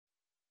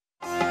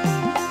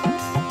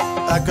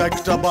এক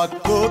একটা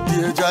বাক্য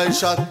দিয়ে যায়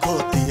সাক্ষ্য,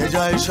 দিয়ে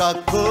যায়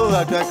সাক্ষ্য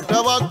এক একটা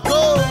বাক্য।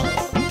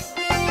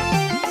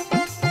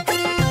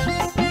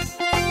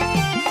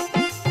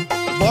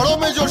 বড়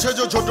মেজো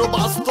সেজো ছোট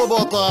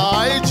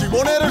বাস্তবতায়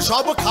জীবনের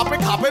সব খাপে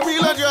খাপে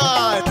মিলে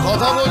যায়।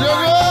 কথা বোঝা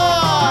যায়?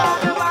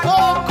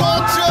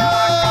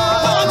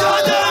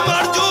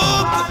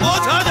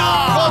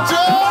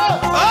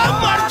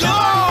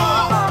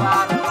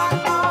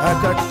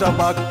 এক একটা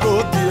বাক্য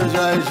দিয়ে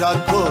যায়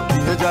সাক্ষ্য,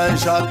 দিয়ে যায়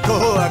সাক্ষ্য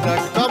এক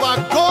একটা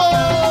বাক্য।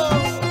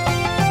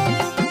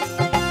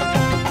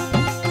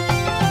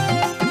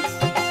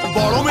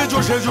 বড় মেজো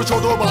সেজো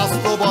ছোট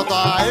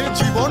বাস্তবতায়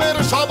জীবনের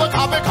সব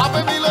খাপে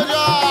খাপে মিলে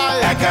যায়।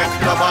 এক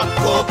একটা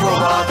বাক্য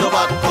প্রবাদ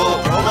বাক্য,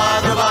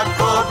 প্রবাদ বাক্য,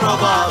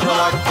 প্রবাদ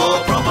বাক্য,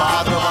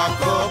 প্রবাদ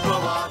বাক্য,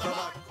 প্রবাদ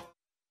বাক্য।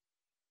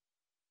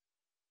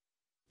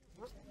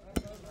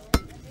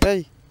 এই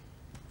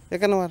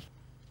এখানে মার,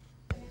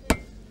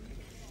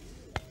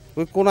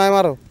 ওই কোনায়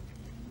মারো।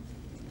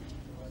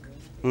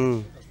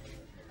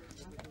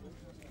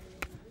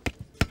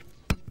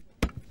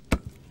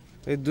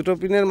 এই দুটো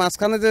পিনের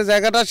মাঝখানে যে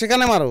জায়গাটা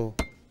সেখানে মারো।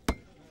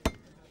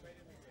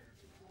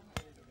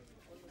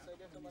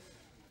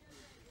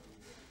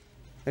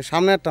 এই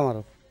সামনে একটা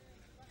মারো।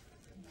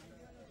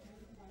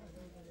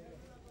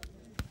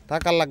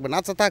 থাক, আর লাগবে না।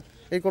 আচ্ছা থাক,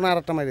 এই কোণে আর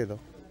একটা মারিয়ে দাও।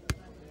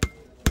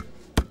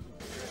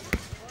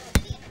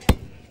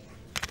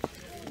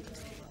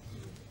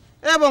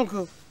 এ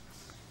বঙ্কু,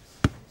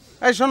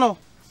 এই শোনো,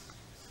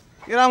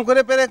 এরকম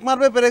করে পেরেক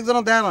মারবে, পেরেক যেন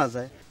দেখা না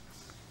যায়।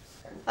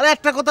 আরে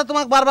একটা কথা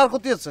তোমাকে বারবার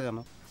করতে হচ্ছে কেন?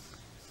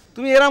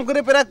 তুমি এরকম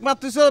করে পেরেক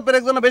মারতেছ,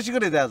 পেরেক যেন বেশি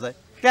করে দেওয়া যায়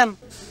কেন?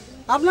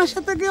 আপনার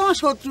সাথে কি আমার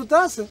শত্রুতা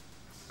আছে?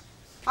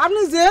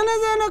 আপনি যেখানে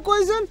যেখানে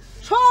কইছেন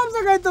সব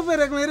জায়গায় তো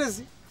পেরেক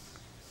মেরেছি।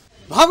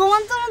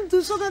 ভগবান তো আমার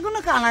 200 এখনো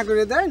কানা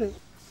করে দেয়নি।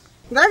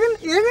 দেখেন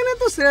এখানে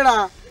তো ছেঁড়া,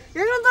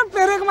 এখানে তো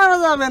পেরেক মারা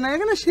যাবে না,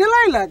 এখানে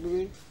সেলাই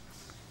লাগবে।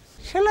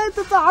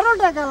 সেলাইতে তো আরো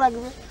টাকা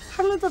লাগবে,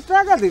 আপনি তো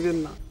টাকা দিবেন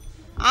না।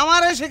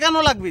 আমারে শেখানো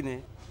লাগবে না।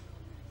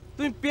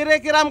 তুমি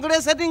পেরেক এরম করে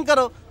সেটিং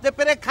করো যে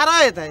পেরেক খারাপ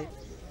হয়ে যায়,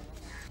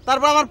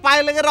 তারপর আমার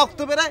পায়ে লেগে রক্ত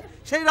বেরোয়,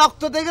 সেই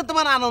রক্ত দেখে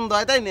তোমার আনন্দ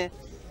হয়, তাই না?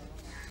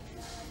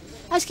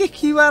 আজকে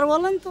কি বার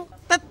বলেন তো?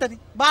 তাড়াতাড়ি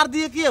বার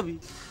দিয়ে কি হবে?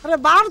 আরে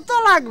বার তো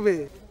লাগবে,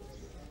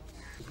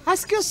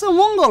 আজকে হচ্ছে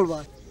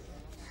মঙ্গলবার।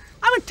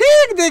 আমি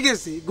ঠিক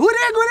দেখেছি,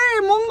 ঘুরে ঘুরে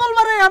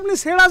মঙ্গলবারে আপনি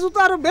ছেঁড়া জুতো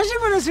আরো বেশি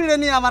করে ছিঁড়ে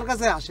নিয়ে আমার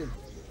কাছে আসেন।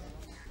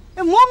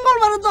 এই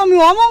মঙ্গলবারে তো আমি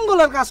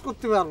অমঙ্গলের কাজ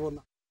করতে পারবো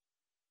না।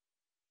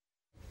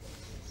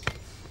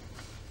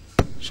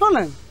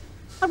 শোনেন,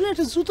 আপনি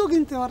একটা জুতো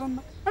কিনতে পারেন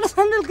না, একটা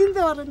স্যান্ডেল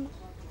কিনতে পারেন না।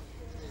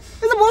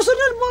 কিন্তু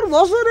বছরের পর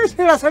বছরে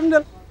ছেঁড়া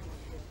স্যান্ডেল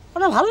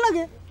ওটা ভালো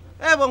লাগে।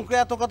 এবং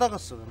এত কথা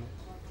করছো কেন?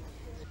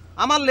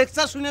 আমার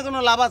লেকচার শুনে কোনো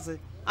লাভ আছে?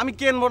 আমি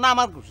কিনবো না,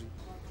 আমার খুশি।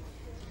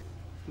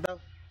 দাও।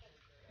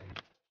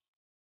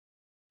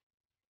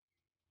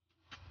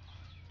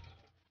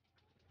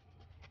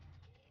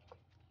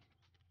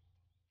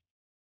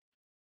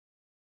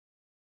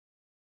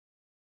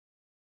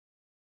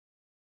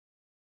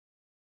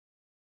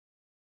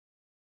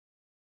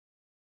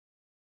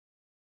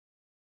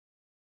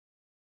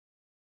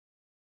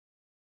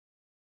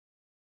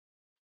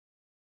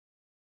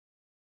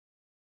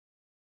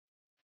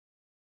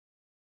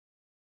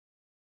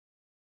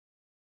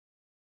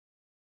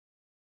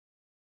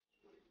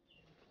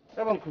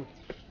 এবং খুব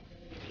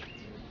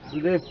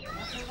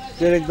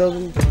পেরেক দাও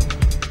তুমি।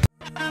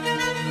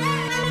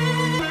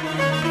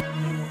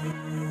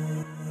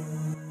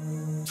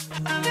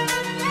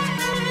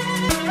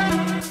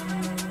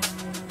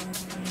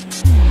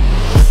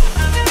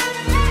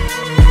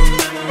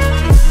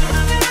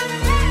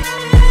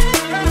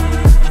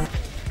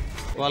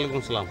 ওয়ালাইকুম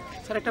আসসালাম।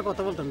 স্যার একটা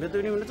কথা বলতাম,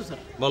 2 মিনিট তো স্যার।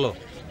 বলো।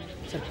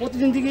 স্যার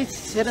প্রতিদিন থেকে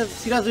সেটা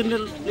সিরাজুল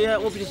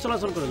অফিসে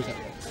চলাচল করেন স্যার।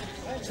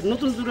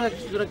 নতুন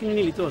জোড়া কিনে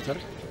নিলি তো স্যার?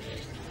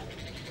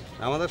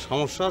 আমাদের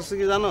সমস্যা হচ্ছে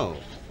কি জানো,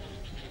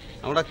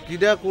 আমরা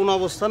কিরা কোন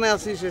অবস্থানে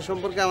আছি সে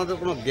সম্পর্কে আমাদের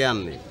কোনো জ্ঞান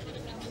নেই।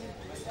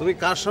 তুমি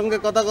কার সঙ্গে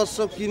কথা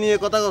করছো, কি নিয়ে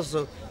কথা করছো,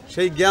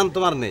 সেই জ্ঞান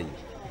তোমার নেই।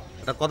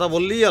 একটা কথা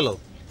বললেই হলো।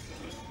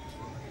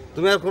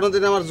 তুমি আর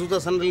কোনোদিন আমার জুতা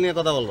স্যান্ডেল নিয়ে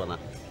কথা বলবা না।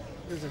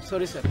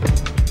 Sorry sir.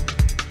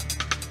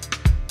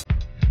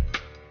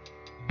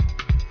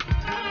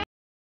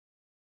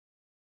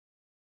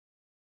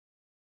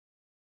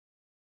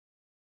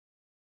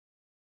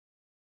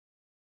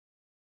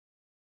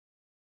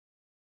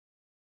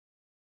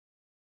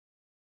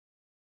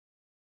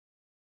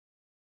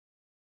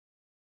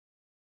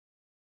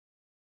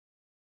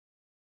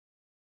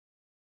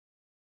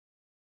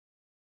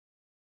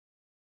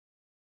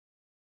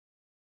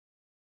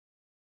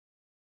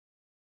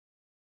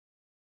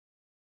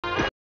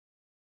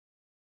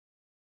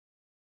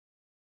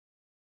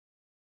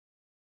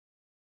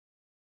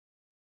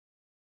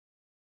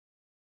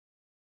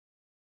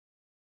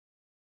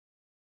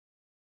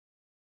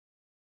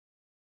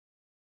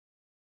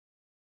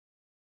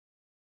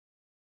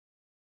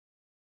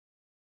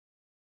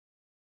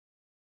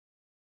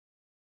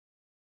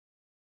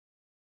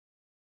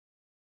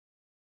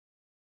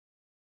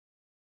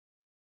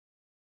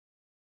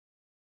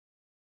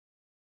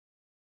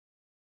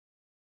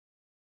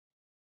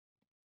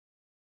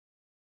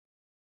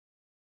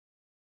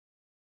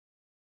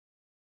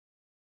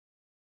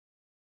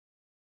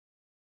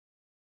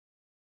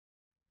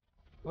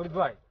 ফরিদ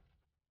ভাই,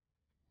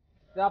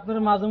 আপনার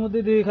মাঝে মধ্যে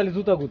দিয়ে খালি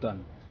জুতা গুতান,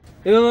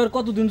 এভাবে আর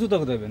কতদিন জুতা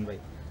গুতাবেন ভাই?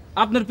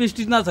 আপনার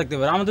পেস্টিজ না থাকতে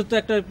পারে, আমাদের তো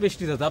একটা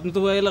পেস্টিজ আছে, আপনি তো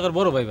এলাকার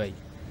বড় ভাই। ভাই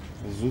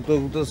জুতো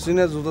গুতোচ্ছি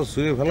না, জুতো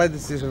ছুঁড়ে ফেলাই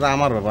দিচ্ছি, সেটা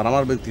আমার ব্যাপার,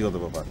 আমার ব্যক্তিগত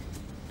ব্যাপার।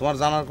 তোমার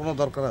জানার কোনো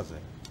দরকার আছে?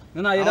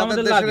 না, এটা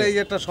আমাদের দেশের লাগে। এই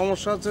একটা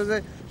সমস্যা হচ্ছে যে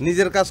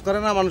নিজের কাজ করে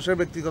না, মানুষের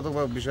ব্যক্তিগত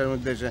বিষয়ের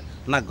মধ্যে এসে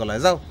নাক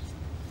গলায়। যাও,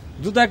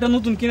 জুতা একটা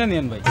নতুন কিনে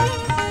নিয়েন ভাই।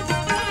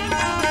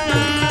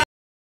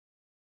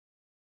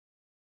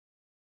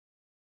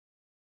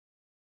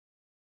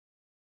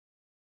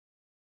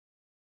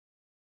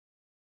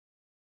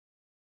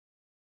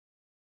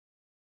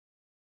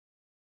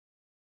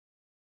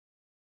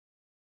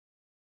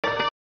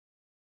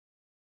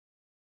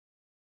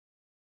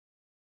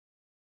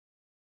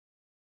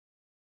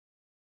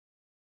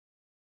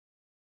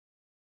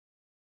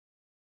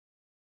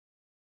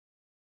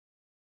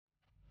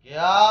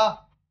 क्या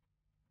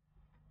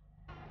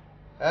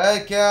এই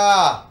क्या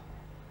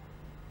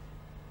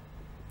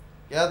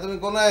क्या তুমি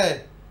কোনে?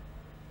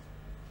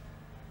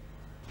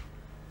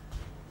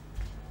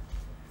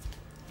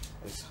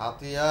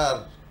 সাথী আর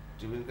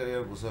টিফিন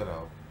ক্যারিয়ার গুছিয়ে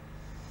রাখো।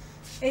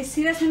 এই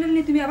সিরিয়াস চ্যানেল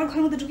নিয়ে তুমি আবার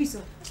ঘরের মধ্যে ঢুকিছো?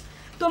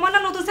 তোমার না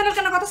নতুন চ্যানেল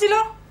কেনার কথা ছিল?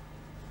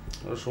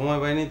 সময়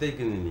পাইনি তাই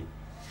কিনিনি।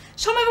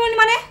 সময় পাবনি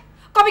মানে?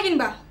 কবে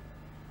কিনবা?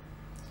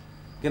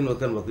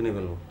 কিনবো কিনে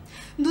ফেলবো।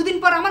 দুদিন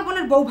পর আমার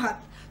বোনের বউ ভাত,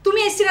 তুমি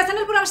এই সিরিয়াস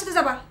চ্যানেল পুরো আমার সাথে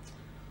যাবা?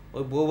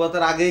 ওই বউ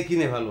ভাতের আগেই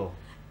কিনে ফেলবো।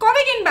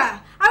 কবে কিনবা?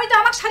 আমি তো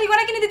আমার শাড়ি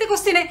গয়না কিনে দিতে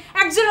কইছি না,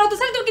 একজন নতুন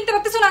চ্যানেল তুমি কিনতে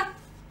পারতেছো না।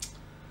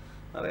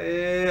 আরে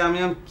আমি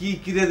কি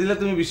কিনে দিলে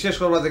তুমি বিশ্বাস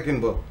করবা যে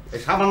কিনবো? এই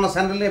সামান্য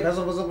স্যান্ডেল নিয়ে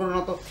ফেসর ফেসর করো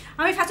না তো।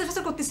 আমি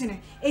ফেসর করতেছি না,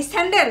 এই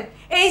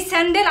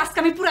স্যান্ডেল আজকে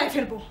আমি পুরাই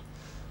ফেলবো।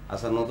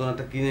 আচ্ছা, নতুন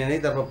একটা কিনে নেই,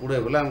 তারপর পুড়ে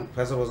বলে আমি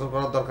ফেসর ফেসর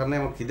করার দরকার নেই,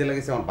 আমার খিদে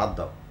লেগেছে, আমার বাদ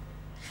দাও।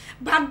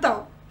 ভাত দাও।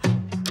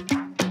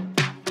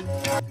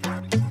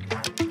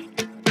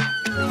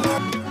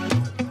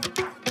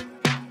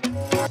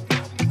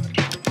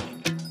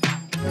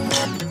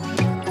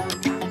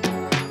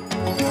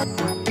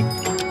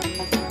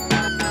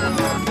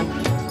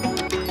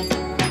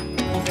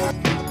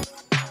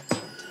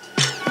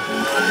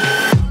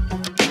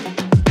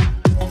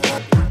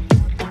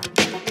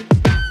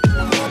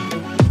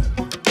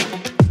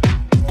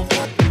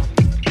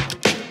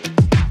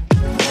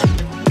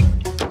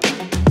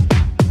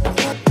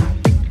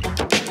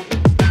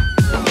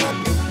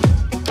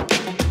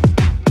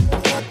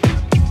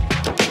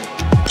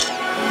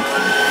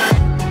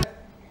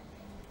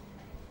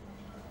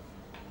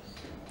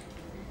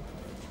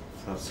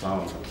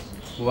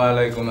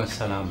 ওয়ালাইকুম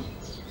আসসালাম,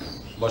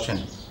 বসেন।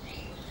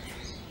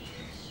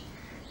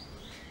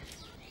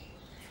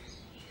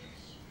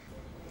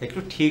 একটু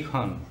ঠিক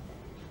হন,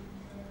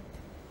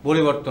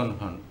 পরিবর্তন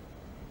হন,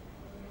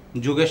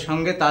 যুগের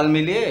সঙ্গে তাল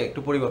মিলিয়ে একটু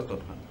পরিবর্তন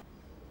হন।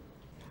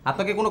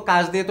 আপনাকে কোনো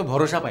কাজ দিয়ে তো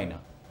ভরসা পাই না।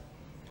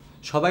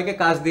 সবাইকে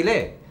কাজ দিলে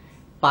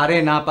পারে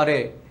না পারে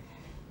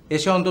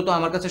এসে অন্তত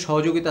আমার কাছে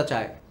সহযোগিতা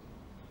চায়,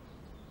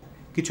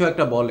 কিছু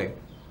একটা বলে।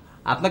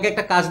 আপনাকে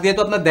একটা কাজ দিয়ে তো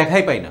আপনার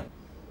দেখাই পাই না।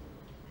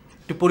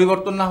 একটু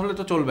পরিবর্তন না হলে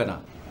তো চলবে না।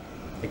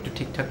 একটু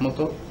ঠিকঠাক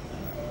মতো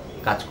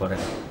কাজ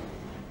করেন।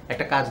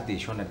 একটা কাজ দিই,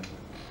 শোনেন,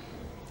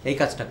 এই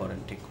কাজটা করেন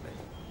ঠিক করে।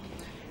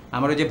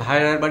 আমার ওই যে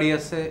ভাইরার বাড়ি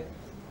আছে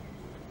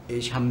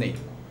এই সামনেই,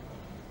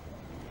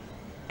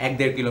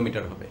 1-1.5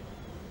 কিলোমিটার হবে।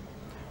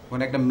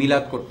 ওখানে একটা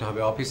মিলাদ করতে হবে।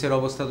 অফিসের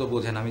অবস্থা তো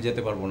বোঝেন, আমি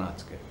যেতে পারবো না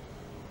আজকে।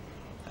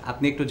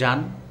 আপনি একটু যান,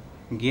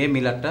 গিয়ে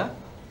মিলাদটা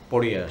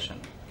পড়িয়ে আসেন।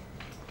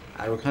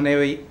 আর ওখানে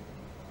ওই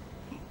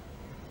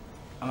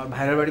আমার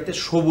ভাইয়ের বাড়িতে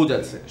সবুজ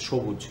আছে,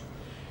 সবুজ,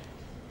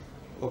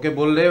 ওকে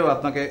বললে ও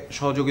আপনাকে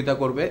সহযোগিতা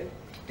করবে।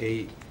 এই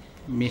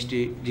মিষ্টি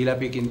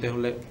জিলাপি কিনতে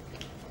হলে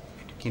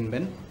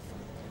কিনবেন।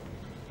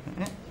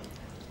 হ্যাঁ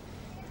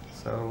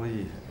স্যার, ওই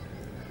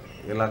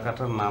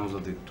এলাকাটার নাম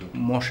যদি একটু।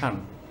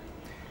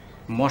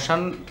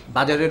 মশান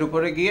বাজারের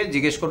উপরে গিয়ে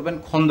জিজ্ঞেস করবেন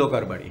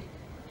খন্দকার বাড়ি,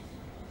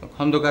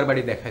 খন্দকার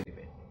বাড়ি দেখাই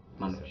দিবে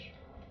মানুষ।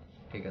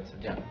 ঠিক আছে,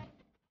 যান।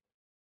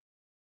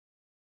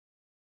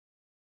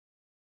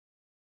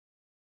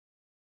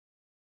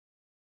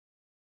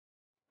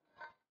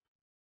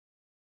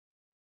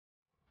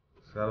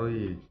 স্যার, ওই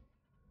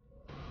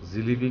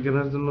জিলিপি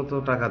কেনার জন্য তো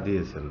টাকা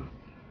দিয়েছেন,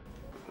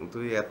 কিন্তু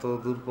এত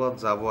দূর পথ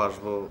যাবো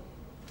আসবো।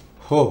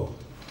 হো,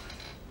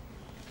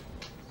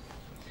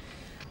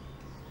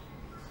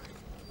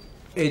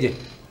 এই যে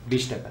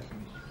 20 টাকা।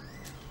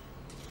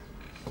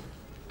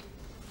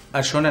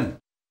 আর শোনেন,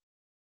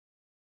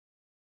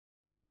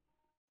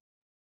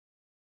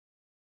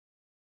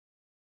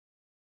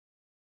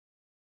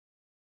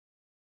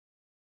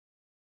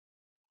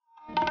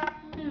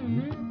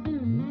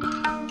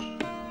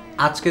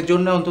 আজকের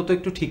জন্য অন্তত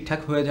একটু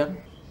ঠিকঠাক হয়ে যান।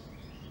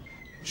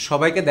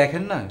 সবাইকে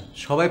দেখেন না,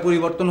 সবাই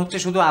পরিবর্তন হচ্ছে,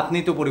 শুধু আপনি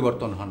তো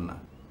পরিবর্তন হন না।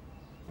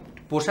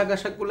 পোশাক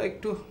আশাকগুলো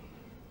একটু,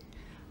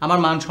 আমার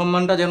মান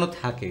সম্মানটা যেন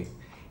থাকে,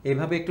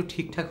 এভাবে একটু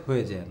ঠিকঠাক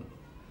হয়ে যান।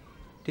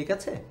 ঠিক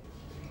আছে?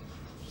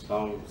 স্যার,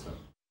 আসসালামু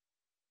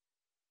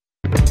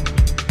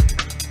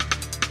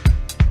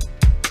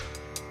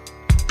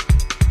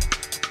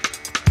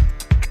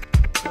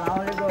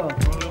আলাইকুম।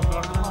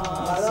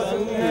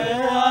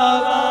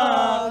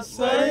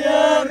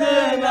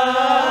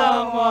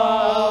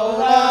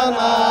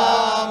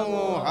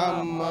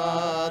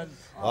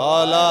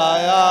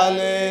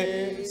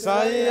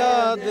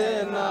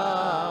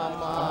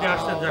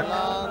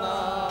 মাওলানা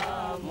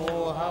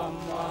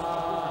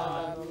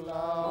মুহাম্মদ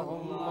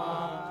আল্লাহুম্মা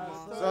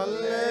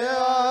সাল্লি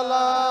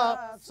আলা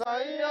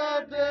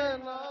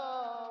সাইয়্যিদিনা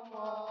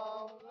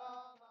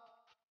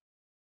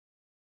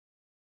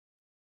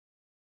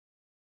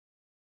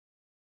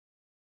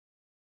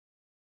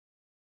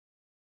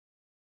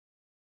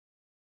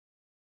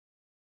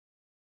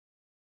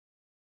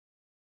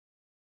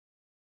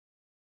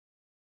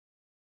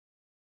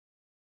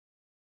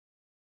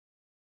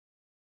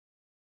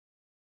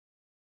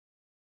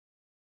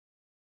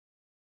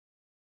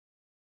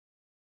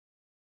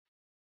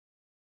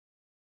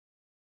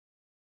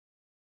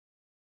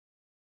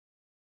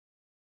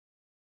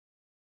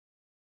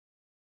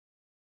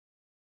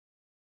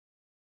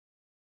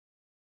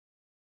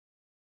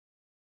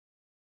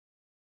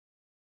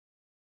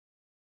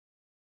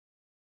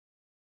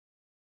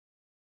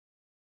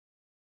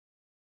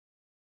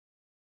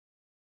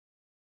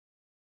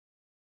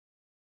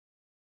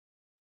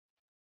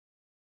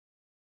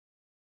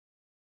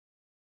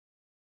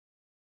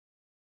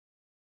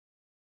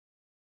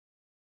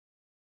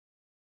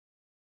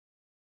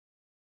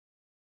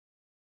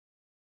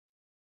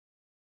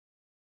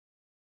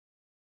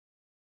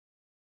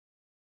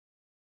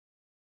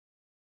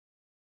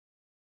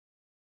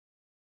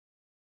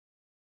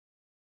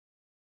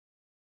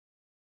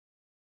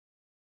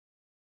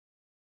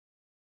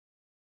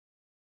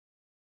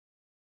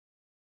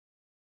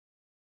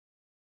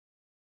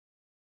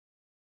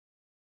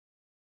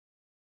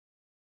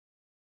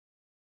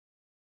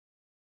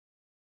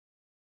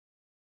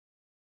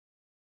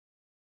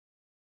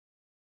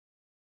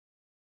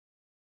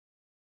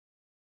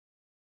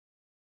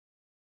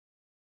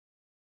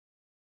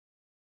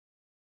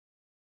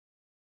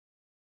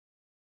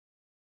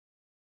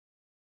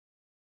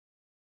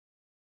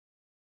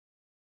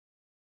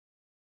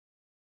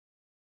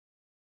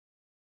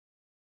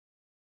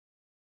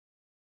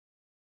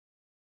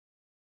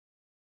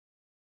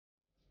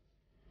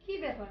কি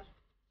ব্যাপার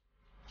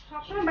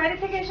সবসময় বাইরে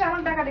থেকে এসে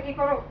আমার ডাকাডাকি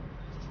করো,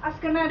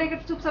 আজকে না ডেকে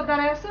চুপচাপ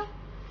দাঁড়ায় আছো,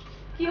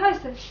 কি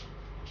হয়েছে?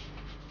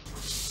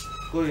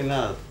 কই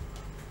না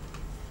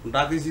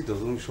ডাকিছি তো,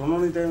 তুমি শোনো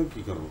নি, তাই আমি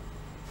কি করবো?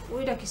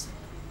 ওই ডাকিস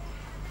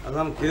আচ্ছা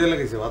আমার খিদে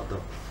লেগেছে, বাদ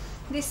দাও।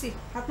 দিচ্ছি,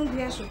 হাত মুখ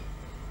ধুয়ে আসো।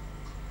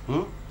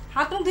 হুম,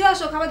 হাত মুখ ধুয়ে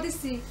আসো, খাবার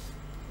দিচ্ছি।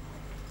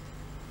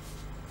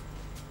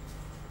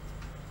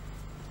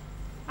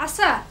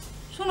 আচ্ছা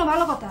শোনো,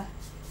 ভালো কথা,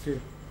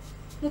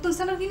 নতুন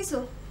স্যান্ডেল কিনিছো?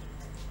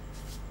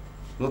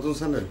 নতুন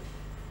স্যান্ডেল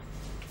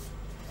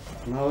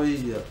না, ওই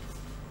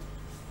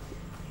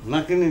না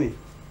কিনিনি।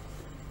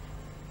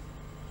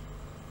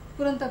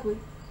 পুরানটা কই?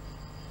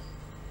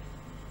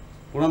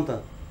 পুরানটা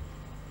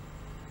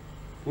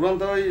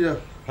ওই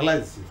ফেলাই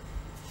দিচ্ছি।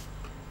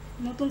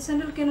 নতুন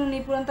স্যান্ডেল কেন নি,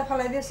 পুরানটা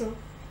ফালাই দিয়েছো,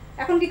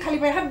 এখন কি খালি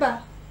পায়ে হাঁটবা?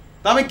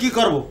 তা আমি কি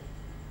করবো?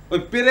 ওই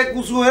পেরে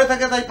কুচু হয়ে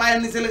থাকে, তাই পায়ের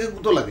নিচে লেগে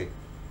গুঁতো লাগে।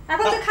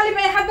 এখন যে খালি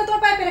পায়ে হাঁটবে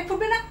তোমার পায়ে পেরেক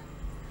ফুটবে না?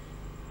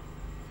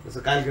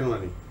 আচ্ছা কাল কেন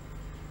মানি,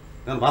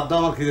 কারণ ভাত দাও,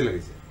 আমার খিদে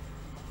লেগেছে।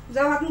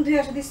 যাও হাত মুখ ধুয়ে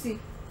আসো, দিচ্ছি।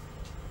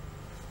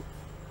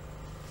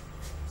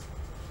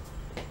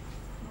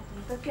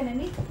 নতুনটা কেনে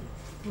নি,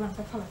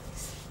 পুরানটা ফালাই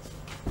দিচ্ছি।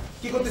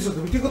 কি করতেছো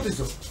তুমি, কি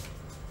করতেছো?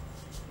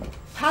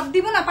 ভাত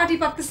দিব না, পাটি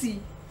পাততেছি।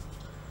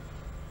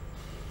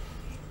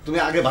 তুমি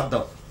আগে ভাত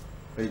দাও,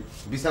 এই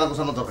বিছানা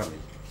গোছানোর দরকার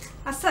নেই।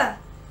 আচ্ছা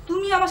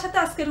তুমি আমার সাথে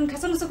আজকে এরকম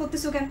খেসামেসা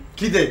করতেছো কেন?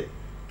 খিদে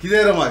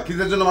এরম হয়,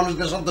 খিদের জন্য মানুষ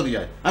দেশান্তরী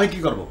হয়, আমি কি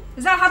করবো?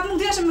 যা হাত মুখ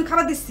ধুয়ে আসো, আমি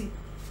খাবার দিচ্ছি।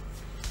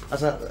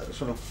 আচ্ছা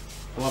শোনো,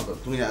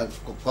 তুমি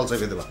কল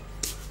চেপে দেবা,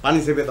 পানি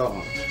চেপে দাও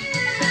আমার।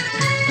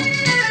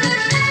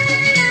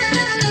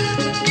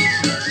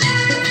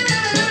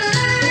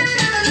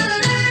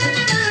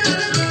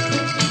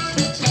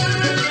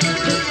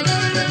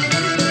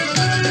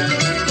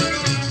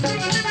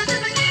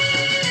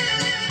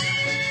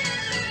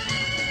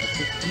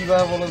 কি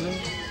বার বলো দিন?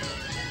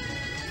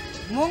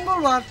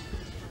 মঙ্গলবার।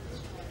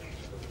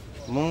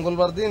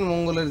 মঙ্গলবার দিন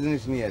মঙ্গলের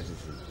জিনিস নিয়ে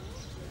এসেছি,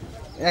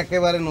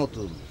 একেবারে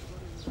নতুন,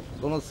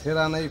 কোনো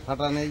ছেঁড়া নেই,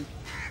 ফাটা নেই,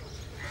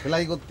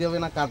 সেলাই করতে হবে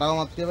না, কাটাও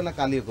মারতে হবে না,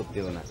 কালিও করতে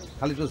হবে না,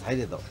 খালি একটু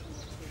ঝাইরে দাও।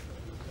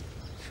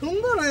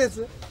 সুন্দর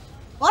হয়েছে,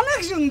 অনেক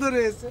সুন্দর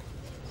হয়েছে।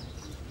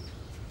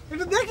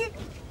 একটু দেখি,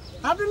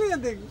 হাতে নিয়ে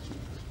দেখি,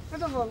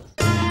 এটা বল।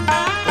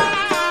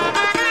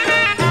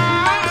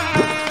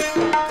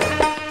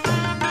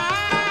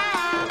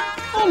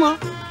 মা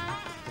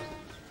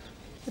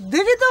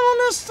দেখি তো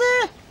মনে হচ্ছে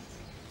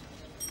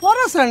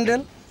পরা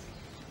স্যান্ডেল,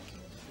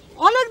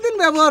 অনেকদিন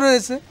ব্যবহার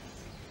হয়েছে।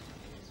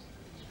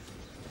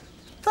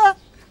 তা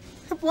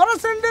পরা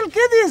স্যান্ডেল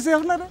কে দিয়েছে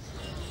আপনারা?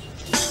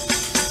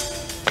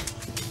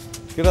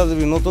 কেটা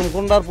দিবি? নতুন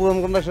কোনটা আর পুরান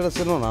কোনটা সেটা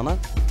ছিল না, না?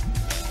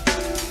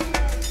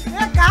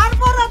 কার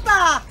পরাতা,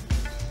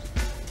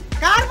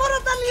 কার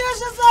পরাতা নিয়ে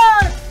এসেছে?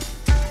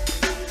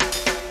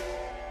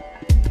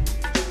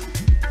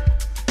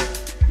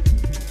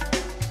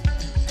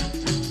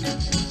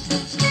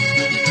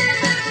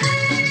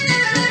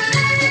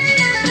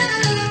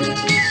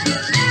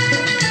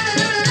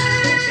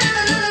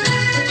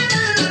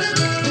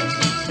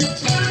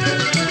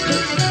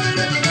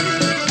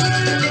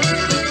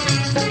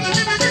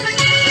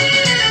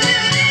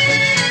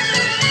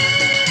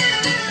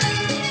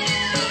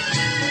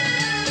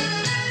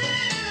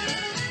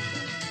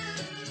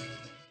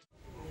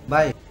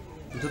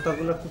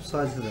 জুতাগুলো খুব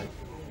সহজ ভাই।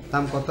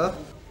 দাম কত?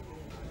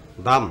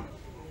 দাম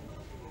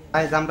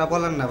ভাই দামটা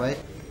বলেন না ভাই।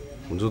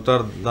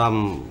 জুতার দাম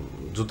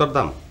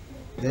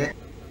যে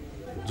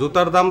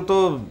জুতার দাম তো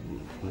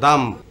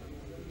দাম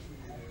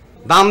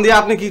দাম দিয়ে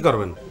আপনি কি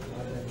করবেন?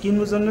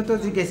 কিনবো জন্য তো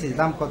জিজ্ঞেসি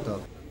দাম কত।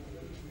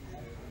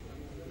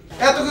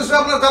 এত কিছু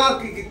আপনার জানার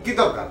কি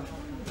দরকার?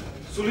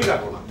 চুলি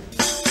রাখো না।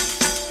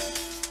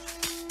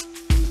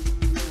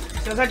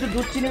 একটু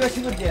দুধ চিনি বেশি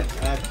করে দেন।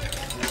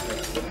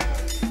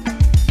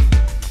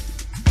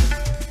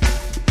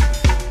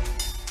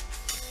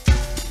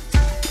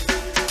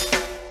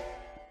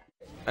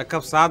 এক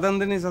কাপ চা দেন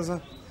দিনই চাচা।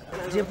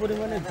 যে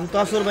পরিমাণে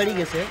জুতা চোর বাড়ি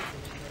গেছে,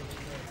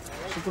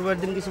 শুক্রবার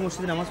দিন কিছু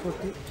মসজিদে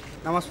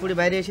নামাজ পড়ি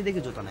বাইরে এসে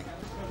দেখি জুতা নাই।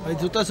 ভাই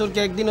জুতা চোরকে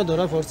একদিনও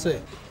ধরা পড়ছে?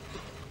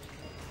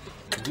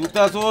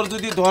 জুতা চোর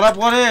যদি ধরা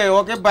পড়ে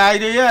ওকে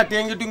বাইরে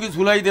টেঙ্গি টুঙ্গি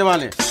ঝুলাই দে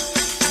মানে।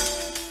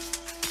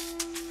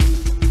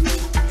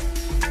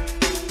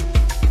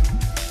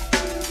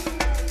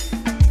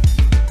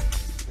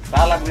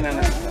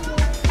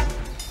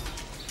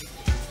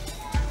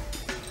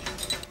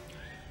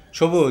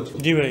 সবুজ,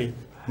 জি ভাই।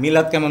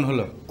 মিলাদ কেমন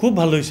হলো? খুব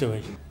ভালো হয়েছে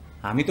ভাই।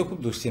 আমি তো খুব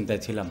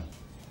দুশ্চিন্তায় ছিলাম।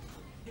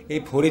 এই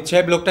ফরিদ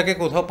সাহেব লোকটাকে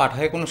কোথাও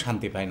পাঠায় কোনো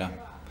শান্তি পায় না,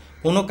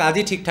 কোনো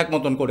কাজই ঠিকঠাক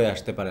মতন করে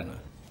আসতে পারে না।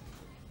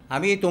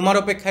 আমি তোমার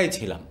অপেক্ষায়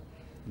ছিলাম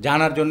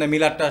জানার জন্য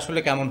মিলাদটা আসলে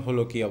কেমন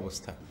হলো, কি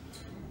অবস্থা।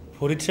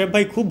 ফরিদ সাহেব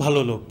ভাই খুব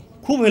ভালো লোক,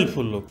 খুব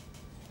হেল্পফুল লোক।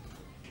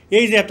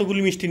 এই যে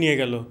এতগুলি মিষ্টি নিয়ে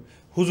গেল,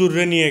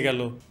 হুজুররে নিয়ে গেল,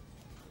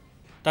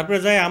 তারপরে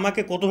যাই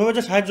আমাকে কতভাবে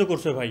যে সাহায্য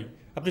করছে ভাই,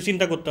 আপনি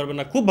চিন্তা করতে পারবেন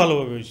না। খুব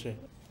ভালোভাবে হয়েছে।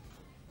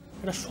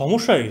 একটা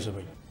সমস্যা হয়ে গেছে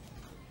ভাই।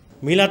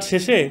 মিলাদ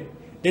শেষে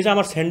এই যে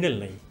আমার স্যান্ডেল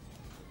নাই,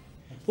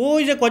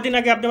 ওই যে কদিন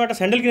আগে আপনি আমার একটা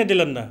স্যান্ডেল কিনে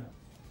দিলেন না,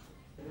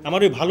 আমার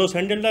ওই ভালো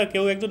স্যান্ডেলটা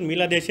কেউ একজন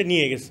মিলাদে এসে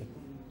নিয়ে গেছে,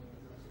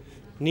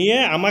 নিয়ে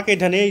আমাকে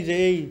এখানে এই যে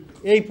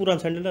এই পুরান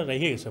স্যান্ডেলটা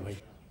রেখে গেছে ভাই।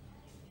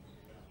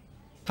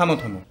 থামো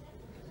থামো,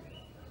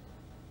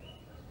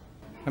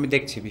 আমি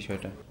দেখছি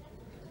বিষয়টা।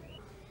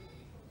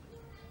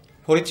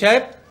 ফরিদ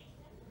সাহেব,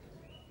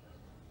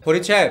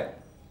 ফরিদ সাহেব,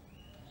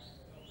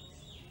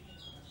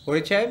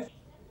 ফরিদ সাহেব।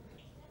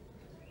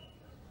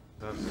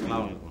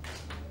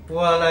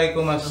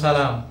 ওয়ালাইকুম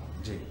আসসালাম।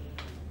 জি,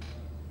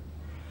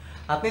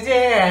 আপনি যে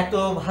এত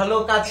ভালো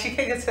কাজ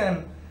শিখে গেছেন,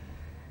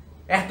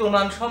 এত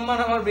মান সম্মান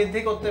আমার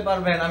বৃদ্ধি করতে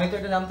পারবেন, আমি তো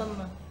এটা জানতাম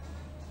না।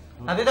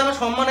 আপনি তো আমার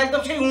সম্মান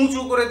একদম সেই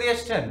উঁচু করে দিয়ে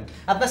এসছেন।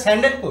 আপনার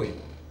স্যান্ডেল কই?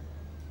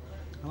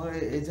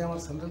 এই যে আমার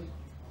স্যান্ডেল।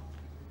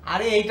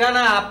 আরে এইটা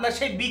না, আপনার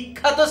সেই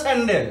বিখ্যাত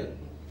স্যান্ডেল।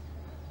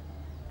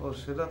 ও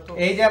সেটা তো,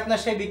 এই যে আপনার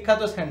সেই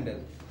বিখ্যাত স্যান্ডেল।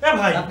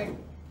 ভাই আপনি,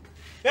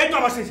 এই তো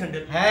আমার সেই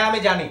স্যান্ডেল। হ্যাঁ আমি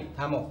জানি।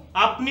 থামো,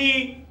 আপনি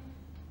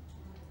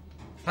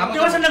থামো।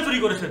 আমার স্যান্ডেল চুরি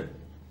করেছেন?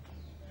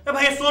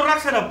 ভাই চোর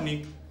রাখছেন আপনি,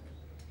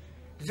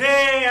 যে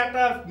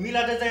একটা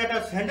মিলাদে যায় একটা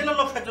স্যান্ডেলের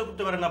লোক সাহায্য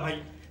করতে পারে না ভাই,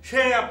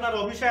 সে আপনার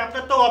অফিসে,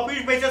 আপনার তো অফিস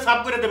বেঁচে সাফ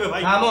করে দেবে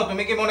ভাই। থামো,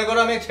 তুমি কি মনে করো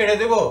আমি ছেড়ে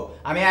দেবো?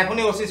 আমি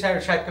এখনই ওসি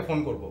সাহেবকে ফোন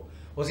করব।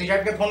 ওসি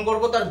সাহেবকে ফোন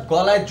করব, তার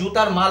গলায়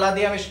জুতার মালা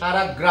দিয়ে আমি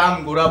সারা গ্রাম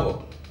ঘুরাবো।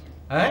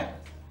 হ্যাঁ,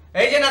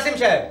 এই যে নাসিম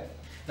সাহেব,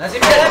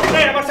 নাসিম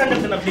সাহেব। আমার স্যান্ডেল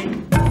দেন আপনি,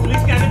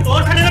 পুলিশকে আমি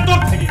তোর স্যান্ডেলটা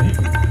তোর ছেড়ে দিই।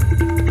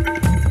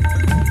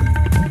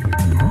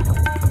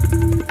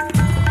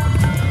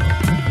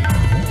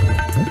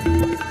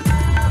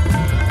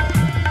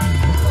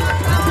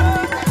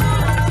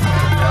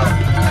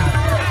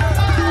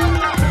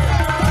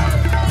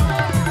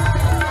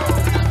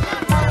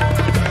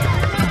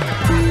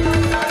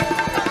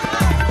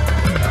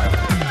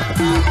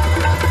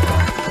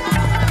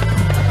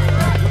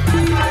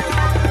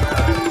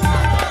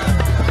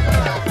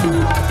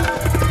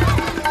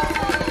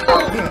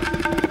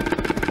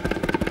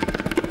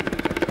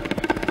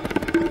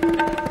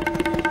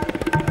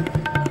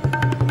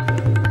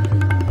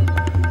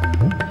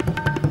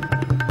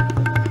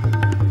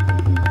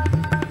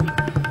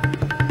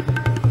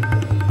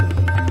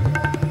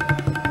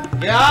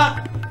 क्या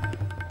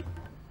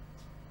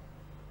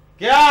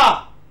क्या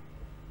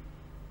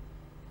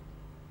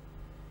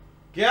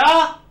क्या?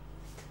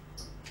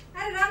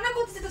 আরে রান্না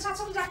করতেছি তো, সাথে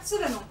সাথে যাচ্ছ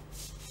কেন?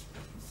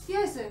 কি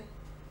হয়েছে?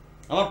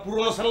 আমার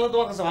পুরনো স্যান্ডেল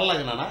তোমার কাছে ভালো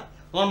লাগে না? না,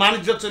 তোমার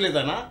মানিজ্য চলে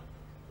যায় না?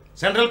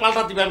 স্যান্ডেল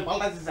পাল্টা দিবে। আমি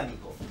পাল্টাইছি স্যান্ডেল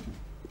তো,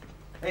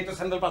 এই তো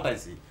স্যান্ডেল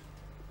পাল্টাইছি।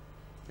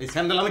 এই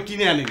স্যান্ডেল আমি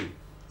কিনে আনিনি,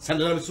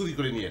 স্যান্ডেল আমি চুরি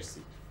করে নিয়ে আসছি।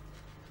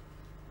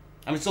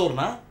 আমি চোর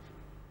না?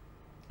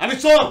 আমি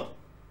চোর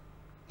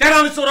কেন?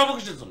 আমি চোর হবো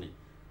কিসের জন্য?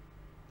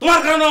 তোমার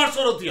কারণে আমার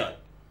চোর হতে হয়,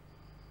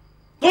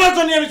 তোমার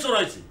জন্য আমি চোর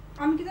হয়েছি।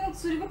 আমি কি তোমাকে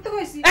চুরি করতে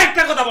কইছি?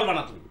 একটা কথা বলবা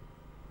না তুমি।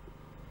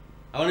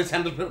 আমার এই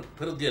স্যান্ডেল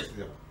ফেরত দিয়ে আসতে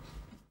যাবো।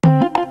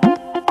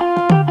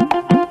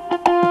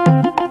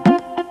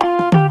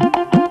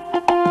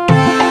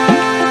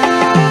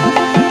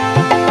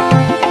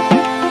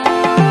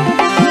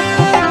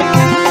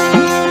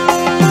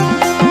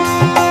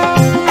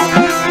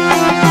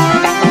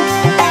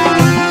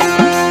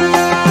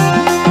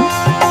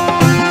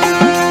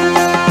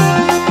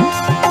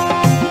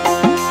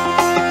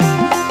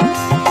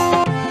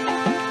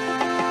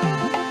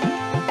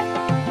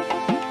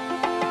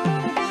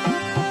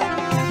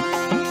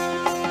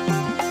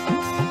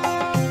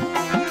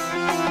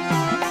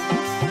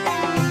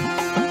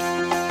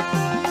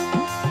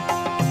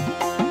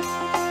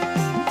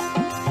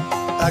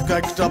 এক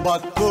একটা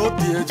বাক্য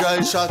দিয়ে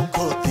যায়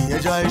সাক্ষ্য, দিয়ে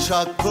যায়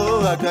সাক্ষ্য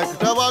এক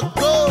একটা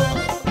বাক্য।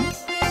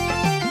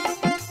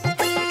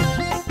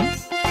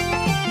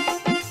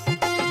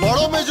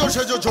 বড় মেজো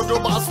সেজো ছোট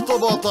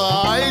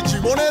বাস্তবতায়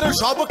জীবনের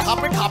সব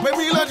খাপে খাপে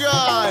মিলে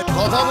যায়।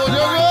 কথা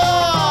বোঝা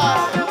যায়?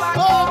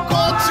 ও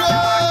কোচে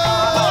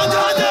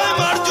বোঝা যায়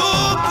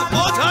মারজুক,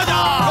 বোঝা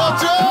যায়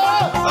কোচে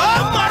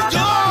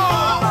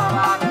মারজুক।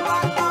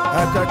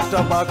 এক একটা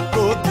বাক্য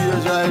দিয়ে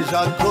যায়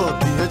সাক্ষ্য,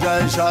 দিয়ে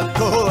যায়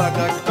সাক্ষ্য এক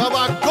একটা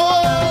বাক্য।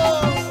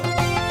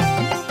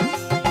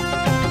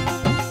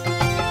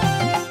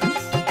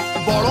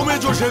 বড়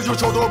মেজো সেজো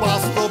ছোট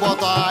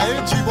বাস্তবতায়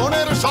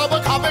জীবনের সব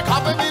খাপে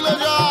খাপে মিলে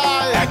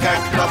যায়। এক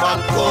একটা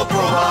বাক্য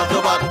প্রবাদ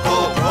বাক্য,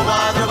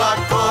 প্রবাদ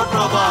বাক্য,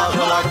 প্রবাদ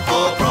বাক্য।